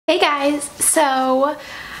Hey guys, so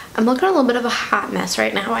I'm looking a little bit of a hot mess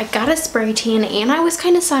right now. I got a spray tan and I was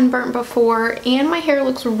kind of sunburnt before and my hair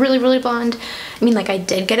looks really blonde. I mean, like, I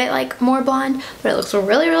did get it like more blonde, but it looks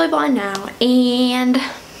really blonde now. And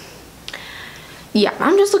yeah,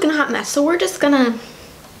 I'm just looking a hot mess. So we're just gonna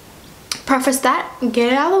preface that,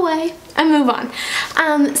 get it out of the way, and move on.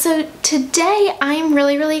 So today I'm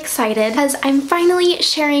really excited because I'm finally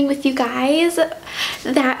sharing with you guys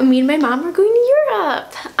that me and my mom are going to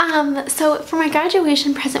Europe. So for my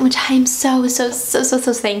graduation present, which I'm so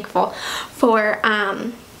thankful for,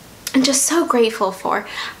 and just so grateful for,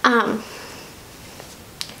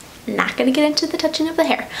 not gonna get into the touching of the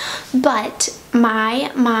hair, but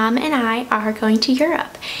my mom and I are going to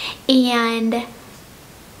Europe, and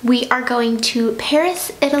we are going to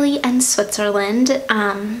Paris, Italy, and Switzerland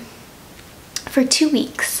for 2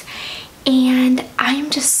 weeks. And I'm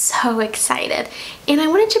just so excited. And I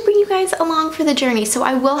wanted to bring you guys along for the journey. So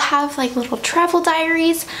I will have like little travel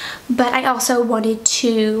diaries, but I also wanted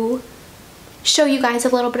to show you guys a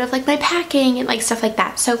little bit of like my packing and like stuff like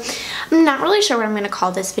that. So I'm not really sure what I'm gonna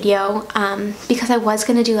call this video because I was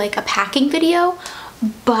gonna do like a packing video,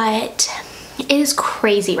 but it is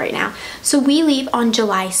crazy right now. So we leave on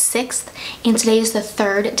July 6th and today is the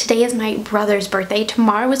 3rd. Today is my brother's birthday.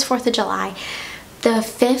 Tomorrow is 4th of July. The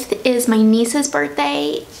 5th is my niece's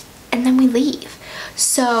birthday, and then we leave.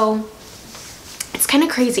 So it's kind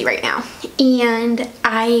of crazy right now. And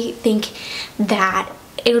I think that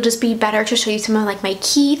it'll just be better to show you some of like my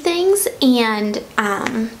key things, and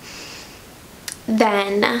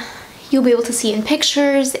then you'll be able to see in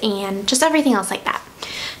pictures and just everything else like that.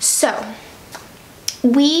 So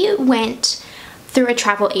we went through a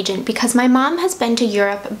travel agent because my mom has been to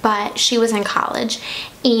Europe, but she was in college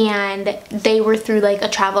and they were through like a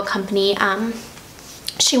travel company.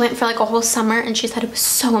 She went for like a whole summer and she said it was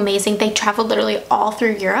so amazing. They traveled literally all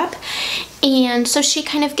through Europe. And so she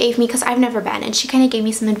kind of gave me, because I've never been, and she kind of gave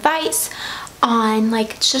me some advice on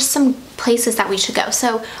like just some places that we should go.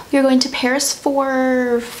 So we were going to Paris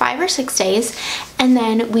for 5 or 6 days, and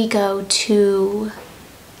then we go to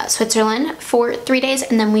Switzerland for 3 days,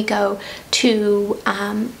 and then we go to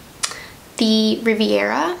the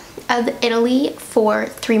Riviera of Italy for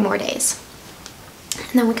 3 more days,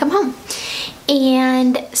 and then we come home.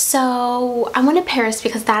 And so I went to Paris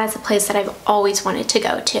because that is a place that I've always wanted to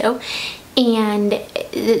go to, and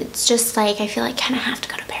it's just like I feel like kind of have to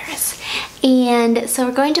go to Paris. And so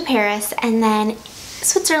we're going to Paris, and then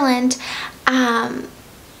Switzerland.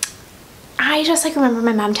 I just like remember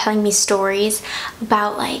my mom telling me stories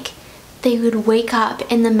about like they would wake up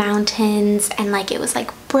in the mountains and like it was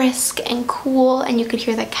like brisk and cool, and you could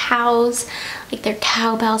hear the cows, like their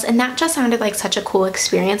cowbells, and that just sounded like such a cool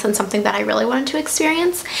experience and something that I really wanted to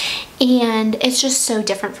experience. And it's just so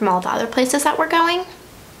different from all the other places that we're going.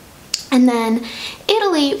 And then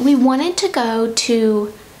Italy, we wanted to go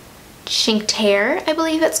to Cinque Terre, I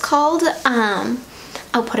believe it's called.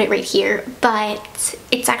 I'll put it right here, but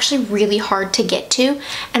it's actually really hard to get to,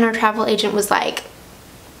 and our travel agent was like,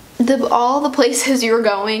 all the places you're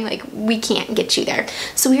going, like, we can't get you there.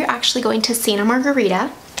 So we are actually going to Santa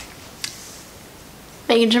Margherita.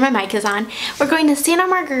 Making sure my mic is on. We're going to Santa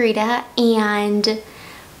Margherita, and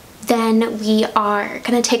then we are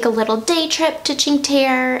gonna take a little day trip to Cinque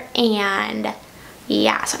Terre, and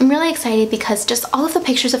yeah, so I'm really excited because just all of the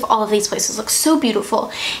pictures of all of these places look so beautiful.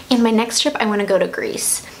 And my next trip, I want to go to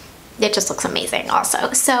Greece. It just looks amazing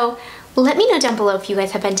also. So let me know down below if you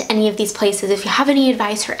guys have been to any of these places, if you have any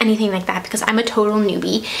advice or anything like that, because I'm a total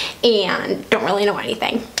newbie and don't really know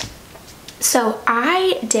anything. So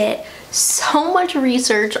I did so much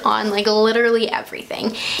research on like literally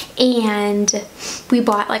everything, and we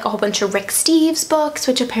bought like a whole bunch of Rick Steves books,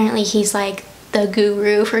 which apparently he's like the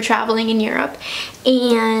guru for traveling in Europe,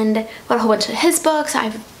 and bought a whole bunch of his books.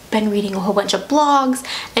 I've been reading a whole bunch of blogs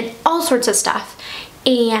and all sorts of stuff.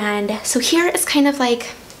 And so here is kind of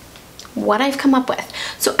like what I've come up with.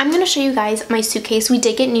 So I'm going to show you guys my suitcase. We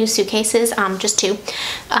did get new suitcases, just 2,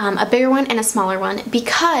 a bigger one and a smaller one,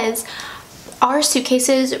 because our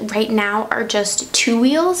suitcases right now are just 2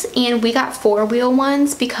 wheels, and we got 4-wheel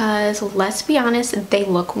ones because, let's be honest, they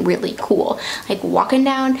look really cool. Like walking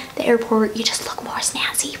down the airport, you just look more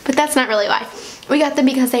snazzy, but that's not really why. We got them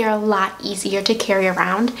because they are a lot easier to carry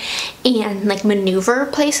around and like maneuver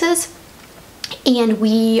places. And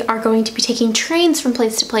we are going to be taking trains from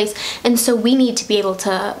place to place, and so we need to be able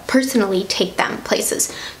to personally take them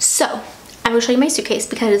places. So I will show you my suitcase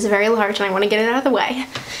because it is very large and I want to get it out of the way.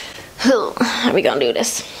 How are we gonna do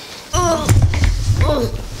this?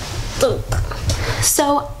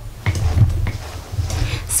 So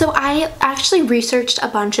So I actually researched a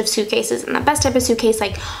bunch of suitcases, and the best type of suitcase,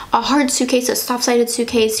 like a hard suitcase, a soft-sided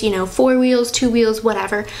suitcase, you know, 4 wheels, 2 wheels,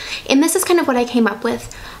 whatever. And this is kind of what I came up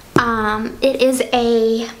with. It is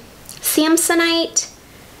a Samsonite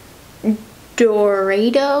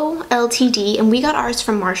Dorado LTD, and we got ours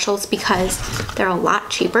from Marshall's because they're a lot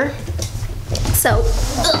cheaper. So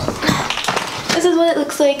this is what it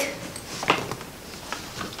looks like.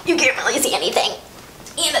 You can't really see anything,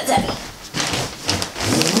 and it's heavy.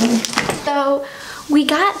 So we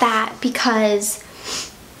got that because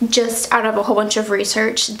just out of a whole bunch of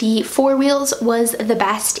research, the 4 wheels was the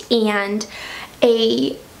best, and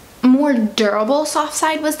a more durable soft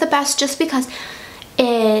side was the best, just because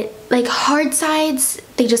it, like hard sides,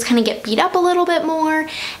 they just kind of get beat up a little bit more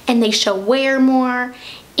and they show wear more,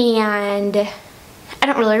 and I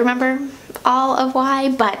don't really remember all of why,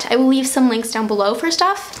 but I will leave some links down below for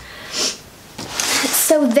stuff.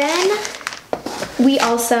 So then we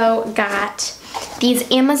also got these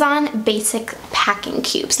Amazon basic packing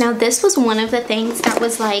cubes. Now this was one of the things that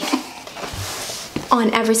was like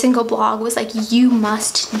on every single blog, was like, you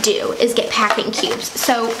must do is get packing cubes.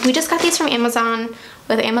 So we just got these from Amazon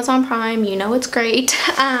with Amazon Prime, you know it's great.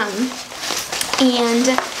 And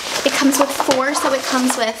it comes with 4, so it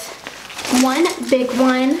comes with one big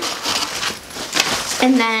one,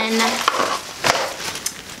 and then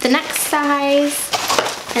the next size,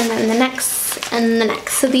 and then the next, and the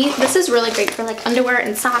next. So this is really great for like underwear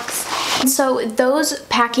and socks. So those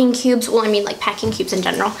packing cubes, well, I mean like packing cubes in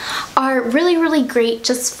general, are really, really great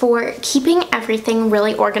just for keeping everything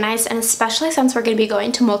really organized, and especially since we're going to be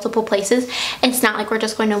going to multiple places. It's not like we're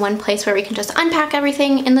just going to one place where we can just unpack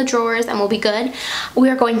everything in the drawers and we'll be good. We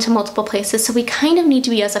are going to multiple places, so we kind of need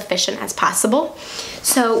to be as efficient as possible.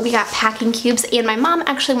 So we got packing cubes, and my mom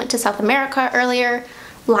actually went to South America earlier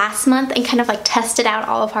last month and kind of like tested out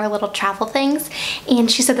all of our little travel things,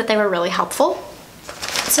 and she said that they were really helpful.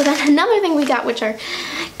 So then another thing we got, which are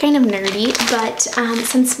kind of nerdy, but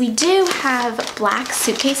since we do have black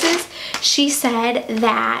suitcases, she said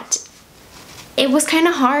that it was kind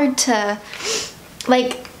of hard to,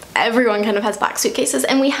 like, everyone kind of has black suitcases,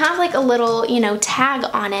 and we have like a little, you know, tag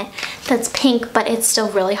on it that's pink, but it's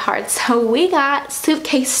still really hard. So we got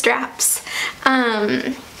suitcase straps,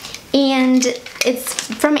 and it's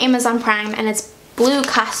from Amazon Prime, and it's Blue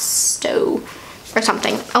Casto or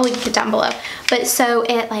something. I'll link it down below. But so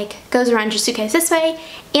it like goes around your suitcase this way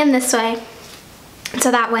and this way,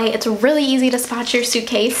 so that way it's really easy to spot your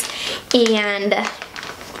suitcase. And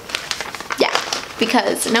yeah,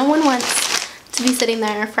 because no one wants to be sitting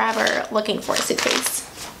there forever looking for a suitcase.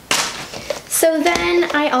 So then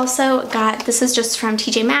I also got, this is just from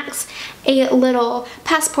TJ Maxx, a little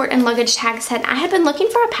passport and luggage tag set. I had been looking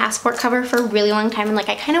for a passport cover for a really long time, and like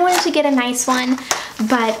I kind of wanted to get a nice one,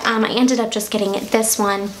 but I ended up just getting this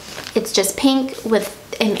one. It's just pink with,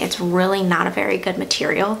 and it's really not a very good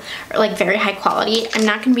material, or like very high quality. I'm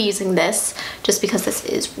not going to be using this just because this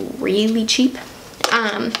is really cheap.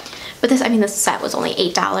 But this, I mean, this set was only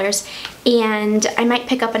 $8, and I might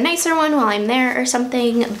pick up a nicer one while I'm there or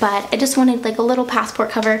something, but I just wanted like a little passport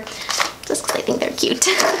cover just because I think they're cute.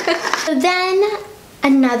 So then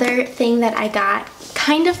another thing that I got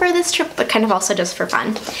kind of for this trip, but kind of also just for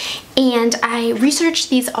fun, and I researched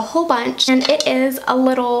these a whole bunch, and it is a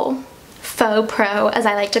little faux pro, as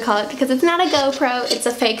I like to call it, because it's not a GoPro, it's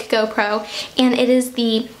a fake GoPro, and it is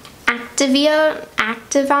the Activeon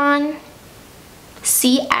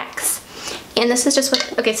CX, and this is just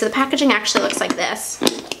what, okay, so the packaging actually looks like this.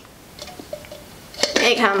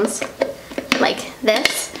 It comes like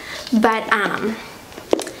this, but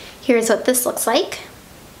here's what this looks like.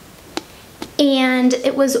 And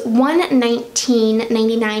it was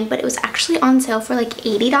 $119.99, but it was actually on sale for like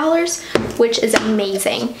 $80, which is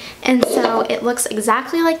amazing. And so it looks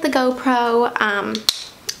exactly like the GoPro.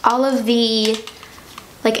 All of the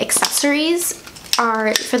like accessories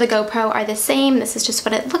are for the GoPro are the same. This is just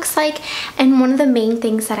what it looks like. And one of the main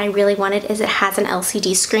things that I really wanted is it has an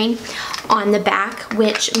LCD screen on the back,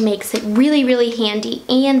 which makes it really, really handy.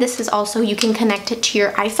 And this is also, you can connect it to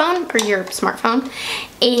your iPhone or your smartphone,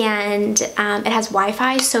 and it has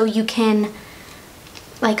Wi-Fi, so you can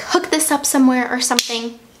like hook this up somewhere or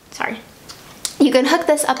something. Sorry. You can hook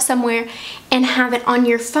this up somewhere and have it on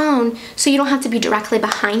your phone, so you don't have to be directly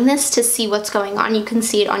behind this to see what's going on. You can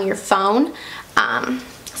see it on your phone,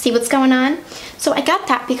 see what's going on. So I got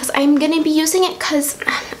that because I'm going to be using it because,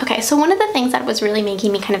 okay, so one of the things that was really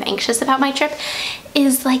making me kind of anxious about my trip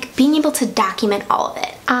is like being able to document all of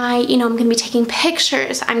it. I'm going to be taking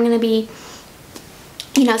pictures, I'm going to be,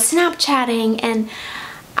 Snapchatting, and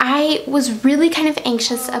I was really kind of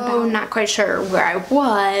anxious about, not quite sure where I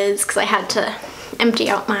was because I had to empty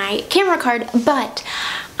out my camera card, but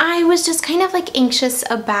I was just kind of like anxious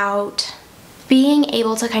about being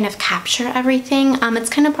able to kind of capture everything. It's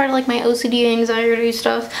kind of part of like my OCD anxiety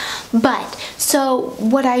stuff. But so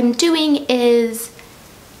what I'm doing is,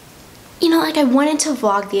 you know, like I wanted to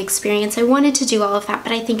vlog the experience. I wanted to do all of that,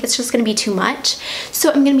 but I think it's just gonna be too much. So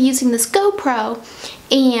I'm gonna be using this GoPro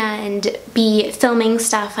and be filming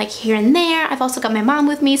stuff like here and there. I've also got my mom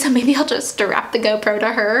with me, so maybe I'll just strap the GoPro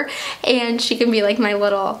to her and she can be like my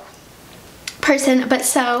little person. But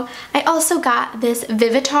so I also got this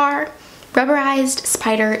Vivitar rubberized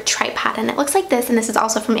spider tripod, and it looks like this, and this is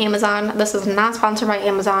also from Amazon. This is not sponsored by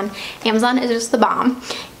Amazon. Amazon is just the bomb.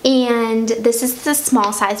 And this is the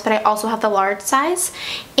small size, but I also have the large size,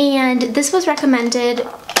 and this was recommended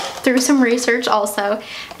through some research also,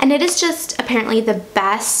 and it is just apparently the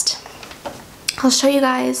best. I'll show you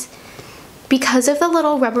guys, because of the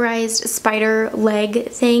little rubberized spider leg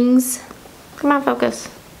things. Come on, focus.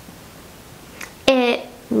 It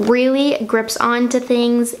really grips onto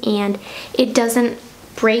things and it doesn't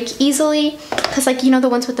break easily, because like, you know, the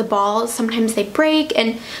ones with the balls, sometimes they break,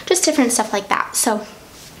 and just different stuff like that. So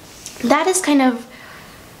that is kind of,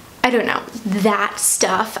 I don't know, that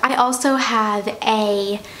stuff. I also have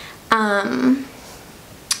a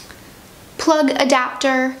plug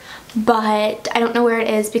adapter, but I don't know where it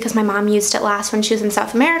is because my mom used it last when she was in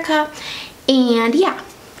South America. And yeah,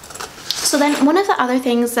 so then one of the other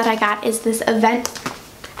things that I got is this event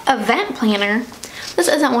planner. This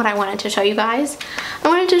isn't what I wanted to show you guys. I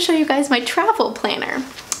wanted to show you guys my travel planner,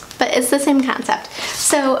 but it's the same concept.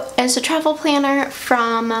 So it's a travel planner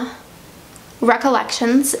from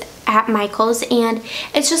Recollections at Michael's, and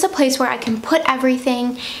it's just a place where I can put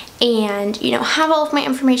everything and, you know, have all of my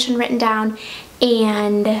information written down,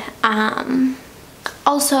 and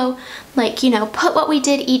also, like, you know, put what we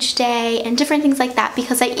did each day and different things like that,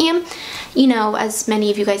 because I am, you know, as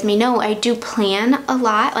many of you guys may know, I do plan a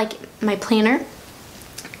lot, like my planner.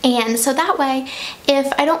 And so that way,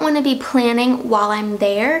 if I don't want to be planning while I'm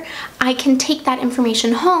there, I can take that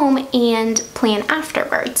information home and plan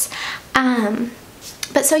afterwards.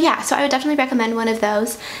 But so yeah, so I would definitely recommend one of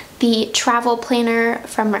those. The travel planner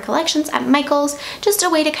from Recollections at Michael's, just a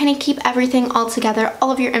way to kind of keep everything all together,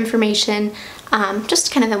 all of your information,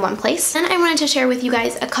 just kind of in one place. And I wanted to share with you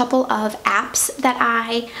guys a couple of apps that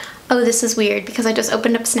oh, this is weird because I just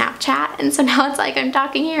opened up Snapchat, and so now it's like I'm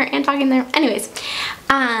talking here and talking there. Anyways,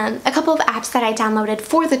 a couple of apps that I downloaded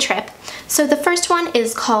for the trip. So the first one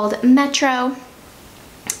is called Metro,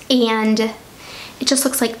 and it just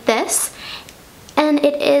looks like this. And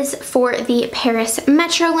it is for the Paris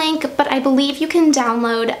Metrolink, but I believe you can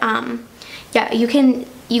download, yeah,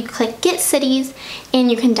 you click Get Cities,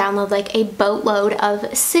 and you can download like a boatload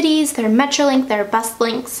of cities, their Metrolink, their bus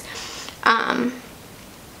links, and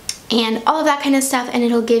all of that kind of stuff, and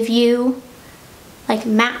it'll give you like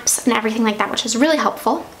maps and everything like that, which is really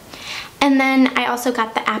helpful. And then I also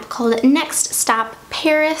got the app called Next Stop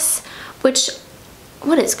Paris, which,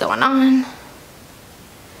 what is going on?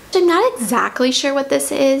 I'm not exactly sure what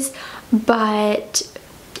this is, but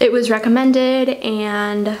it was recommended,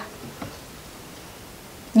 and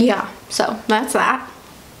yeah, so that's that.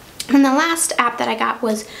 And the last app that I got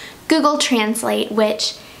was Google Translate,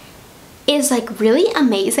 which is like really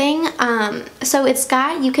amazing. So it's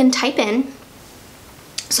got, you can type in,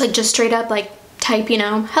 so like just straight up like type, you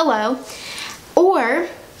know, hello, or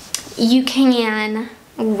you can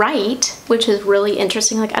write, which is really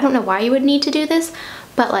interesting. Like, I don't know why you would need to do this,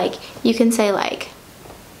 but like you can say like,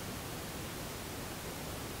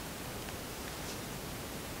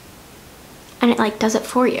 and it like does it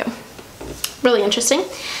for you. Really interesting.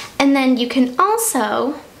 And then you can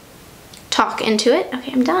also talk into it.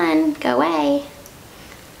 Okay, I'm done, go away.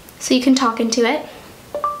 So you can talk into it.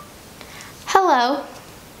 Hello.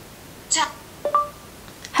 Ciao.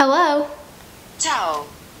 Hello. Ciao.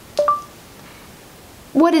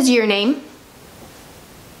 What is your name?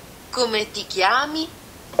 Come ti chiami?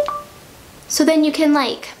 So then you can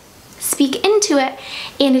like speak into it,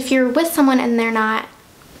 and if you're with someone and they're not,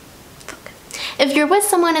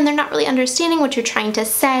 really understanding what you're trying to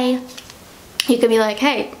say, you could be like,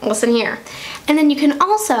 hey, listen here. And then you can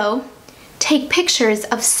also take pictures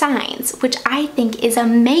of signs, which I think is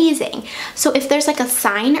amazing. So if there's like a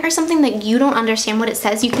sign or something that you don't understand what it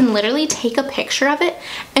says, you can literally take a picture of it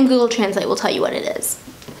and Google Translate will tell you what it is.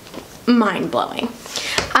 Mind-blowing.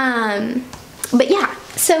 But yeah,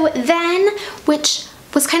 so then, which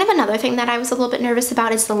was kind of another thing that I was a little bit nervous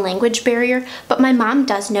about, is the language barrier, but my mom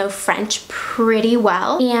does know French pretty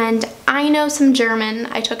well, and I know some German.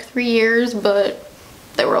 I took 3 years, but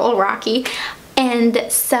they were a little rocky. And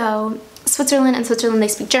so Switzerland, they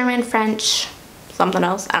speak German, French, something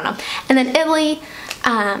else, I don't know. And then Italy,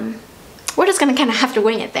 we're just gonna kind of have to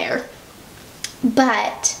wing it there.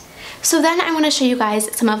 But so then I want to show you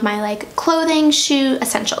guys some of my like clothing, shoe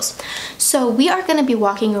essentials. So we are going to be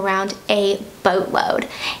walking around a boatload,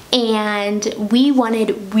 and we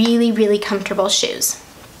wanted really, really comfortable shoes.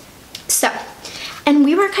 So, and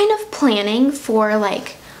we were kind of planning for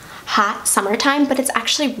like hot summertime, but it's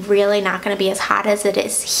actually really not going to be as hot as it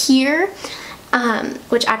is here.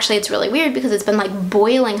 Which actually it's really weird because it's been like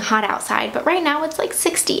boiling hot outside, but right now it's like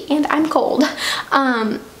 60 and I'm cold.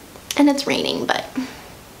 And it's raining, but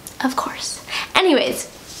of course. Anyways,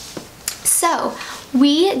 so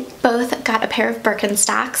we both got a pair of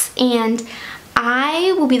Birkenstocks, and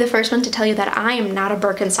I will be the first one to tell you that I am not a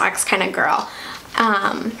Birkenstocks kind of girl.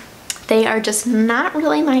 They are just not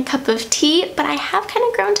really my cup of tea, but I have kind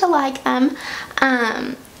of grown to like them.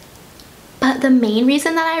 But the main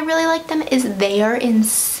reason that I really like them is they are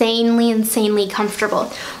insanely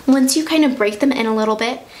comfortable. Once you kind of break them in a little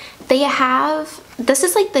bit, they have, this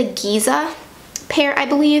is like the Gizeh pair, I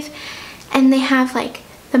believe, and they have like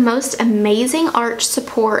the most amazing arch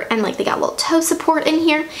support, and like they got a little toe support in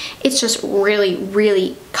here. It's just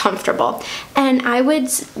really comfortable, and I would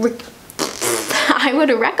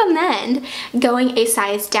recommend going a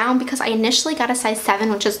size down, because I initially got a size 7,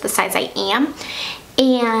 which is the size I am,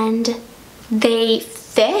 and they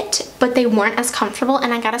fit, but they weren't as comfortable,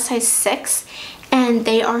 and I got a size 6, and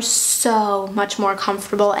they are so much more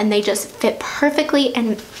comfortable, and they just fit perfectly,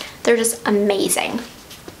 and they're just amazing.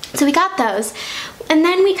 So we got those, and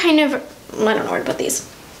then we kind of, I don't know where to put these.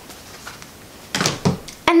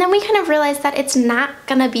 And then we kind of realized that it's not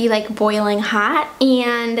gonna be like boiling hot,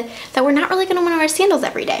 and that we're not really gonna want to wear sandals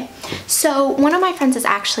every day. So one of my friends is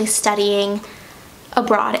actually studying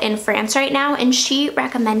abroad in France right now, and she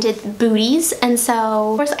recommended Booties, and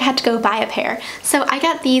so of course I had to go buy a pair. So I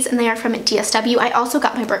got these, and they are from DSW. I also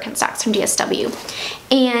got my Birkenstocks from DSW,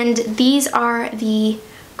 and these are the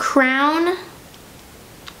Crown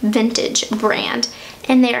Vintage brand,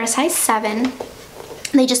 and they are a size 7.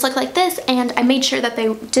 They just look like this, and I made sure that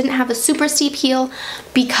they didn't have a super steep heel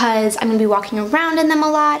because I'm gonna be walking around in them a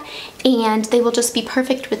lot, and they will just be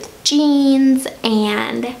perfect with jeans,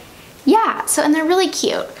 and yeah, so, and they're really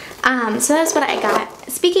cute. So that's what I got.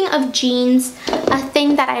 Speaking of jeans, a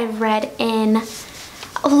thing that I've read in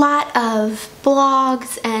a lot of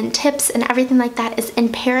blogs and tips and everything like that is in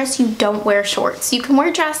Paris you don't wear shorts. You can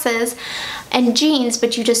wear dresses and jeans,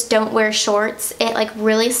 but you just don't wear shorts. It like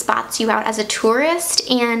really spots you out as a tourist,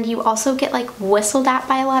 and you also get like whistled at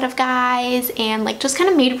by a lot of guys, and like just kind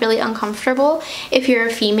of made really uncomfortable if you're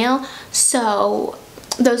a female. So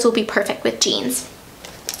those will be perfect with jeans.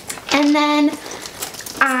 And then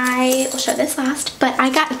I will show this last, but I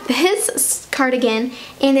got this cardigan,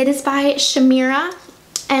 and it is by Shamira,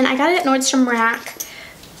 and I got it at Nordstrom Rack,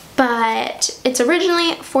 but it's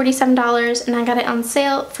originally $47, and I got it on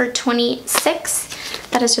sale for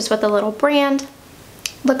 $26. That is just what the little brand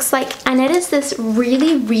looks like, and it is this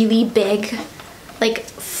really big, like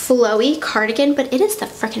flowy cardigan, but it is the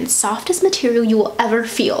freaking softest material you will ever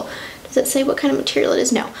feel. Does it say what kind of material it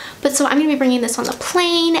is? No. But so I'm going to be bringing this on the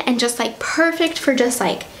plane, and just like perfect for just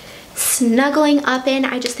like snuggling up in.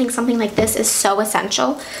 I just think something like this is so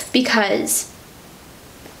essential because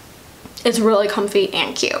it's really comfy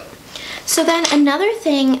and cute. So then another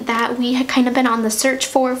thing that we had kind of been on the search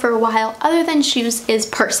for a while, other than shoes, is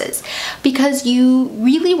purses, because you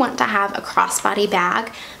really want to have a crossbody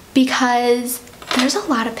bag, because there's a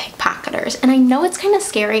lot of pickpocketers, and I know it's kind of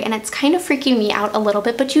scary and it's kind of freaking me out a little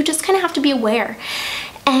bit, but you just kind of have to be aware.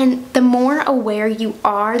 And the more aware you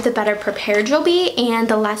are, the better prepared you'll be, and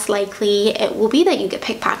the less likely it will be that you get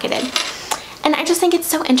pickpocketed. And I just think it's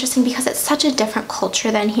so interesting because it's such a different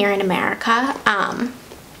culture than here in America.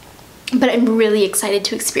 But I'm really excited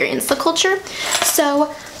to experience the culture.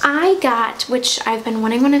 So I got, which I've been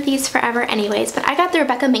wanting one of these forever anyways, but I got the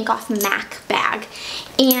Rebecca Minkoff M.A.C bag.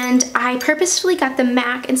 And I purposefully got the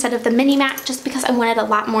M.A.C instead of the mini M.A.C just because I wanted a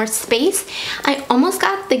lot more space. I almost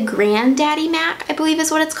got the Granddaddy M.A.C, I believe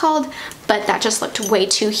is what it's called, but that just looked way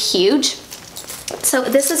too huge. So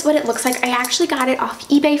this is what it looks like. I actually got it off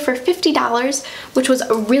eBay for $50, which was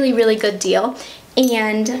a really good deal.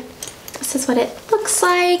 And this is what it looks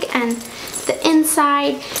like, and the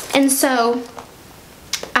inside. And so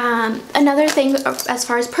another thing as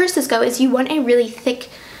far as purses go is you want a really thick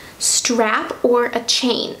strap or a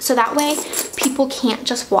chain, so that way people can't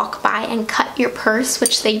just walk by and cut your purse,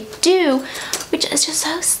 which they do, which is just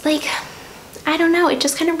so like, I don't know, it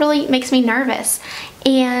just kind of really makes me nervous,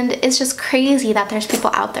 and it's just crazy that there's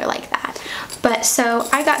people out there like that. But so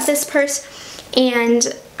I got this purse,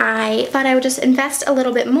 and I thought I would just invest a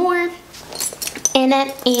little bit more, in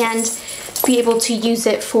it and be able to use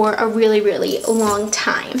it for a really, really long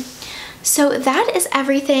time. So that is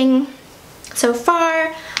everything so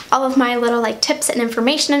far, all of my little like tips and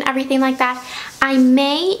information and everything like that. I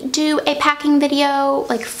may do a packing video,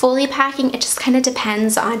 like fully packing. It just kind of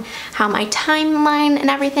depends on how my timeline and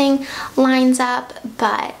everything lines up,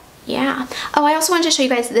 but yeah. Oh, I also wanted to show you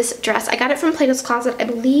guys this dress. I got it from Plato's Closet. I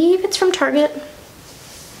believe it's from Target.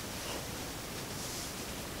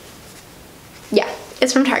 Yeah,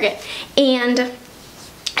 it's from Target. And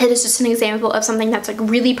it is just an example of something that's like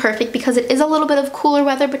really perfect because it is a little bit of cooler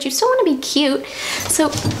weather, but you still want to be cute. So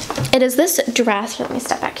it is this dress. Let me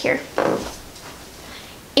step back here.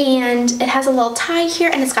 And it has a little tie here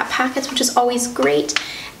and it's got pockets, which is always great.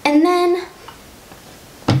 And then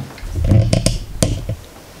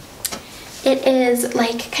it is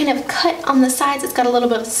like kind of cut on the sides. It's got a little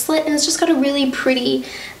bit of slit and it's just got a really pretty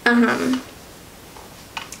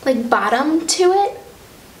like bottom to it.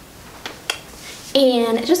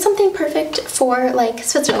 And it's just something perfect for like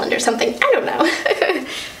Switzerland or something. I don't know.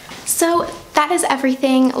 So that is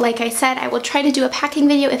everything. Like I said, I will try to do a packing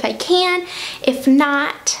video if I can. If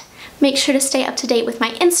not, make sure to stay up to date with my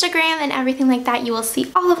Instagram and everything like that. You will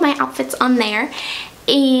see all of my outfits on there.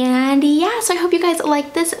 And yeah, so I hope you guys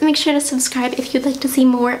like this. Make sure to subscribe if you'd like to see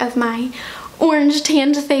more of my orange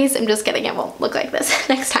tanned face. I'm just kidding, it won't look like this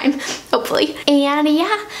next time, hopefully. And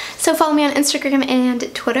yeah, so follow me on Instagram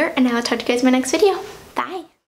and Twitter, and I will talk to you guys in my next video. Bye.